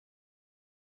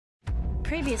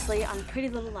Previously on Pretty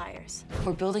Little Liars.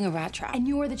 We're building a rat trap. And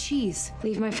you're the cheese.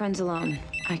 Leave my friends alone.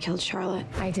 I killed Charlotte.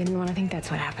 I didn't want to think that's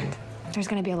what happened. There's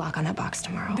gonna be a lock on that box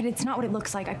tomorrow. But it's not what it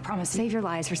looks like, I promise. Save your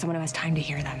lies for someone who has time to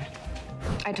hear them.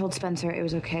 I told Spencer it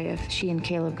was okay if she and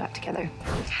Caleb got together.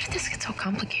 How did this get so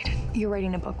complicated? You're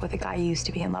writing a book with a guy you used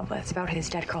to be in love with. It's about his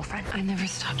dead girlfriend. I never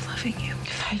stopped loving you.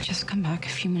 If I had just come back a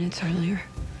few minutes earlier.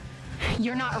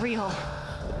 You're not real.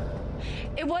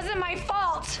 It wasn't my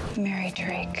fault. Mary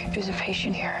Drake, who's a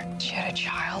patient here. She had a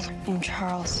child named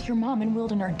Charles. Your mom and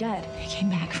Wilden are dead. They came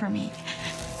back for me.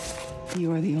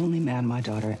 You are the only man my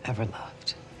daughter ever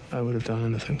loved. I would have done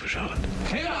anything for Charlotte.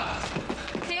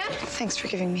 Thanks for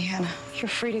giving me Hannah. You're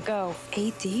free to go.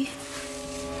 AD?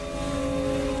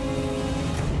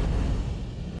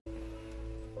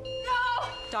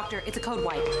 Doctor, it's a code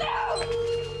white.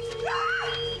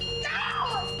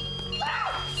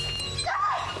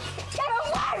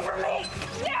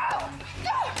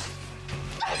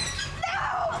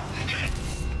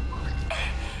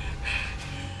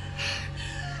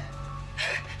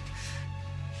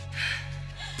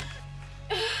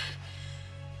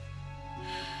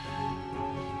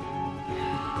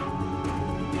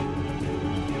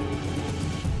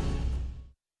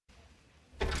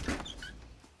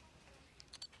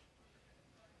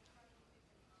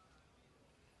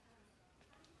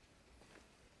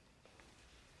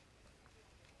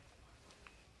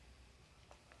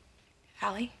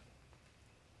 Allie?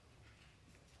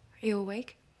 Are you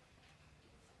awake?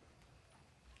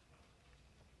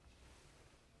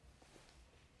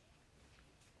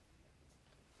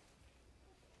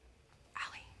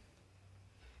 Allie,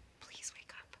 please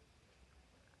wake up.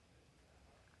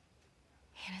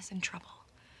 Hannah's in trouble.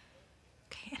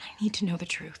 Okay, and I need to know the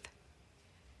truth.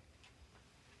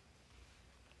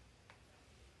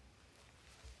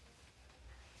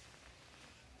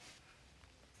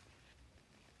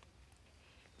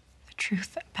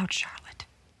 Truth about Charlotte.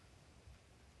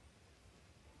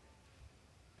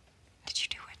 Did you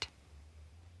do it?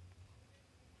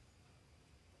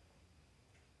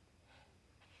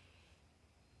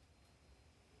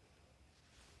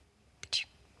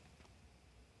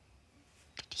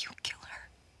 Did you kill her?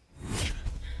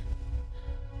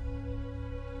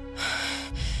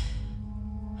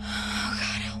 Oh,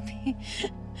 God, help me.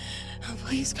 Oh,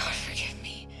 please, God, forgive me.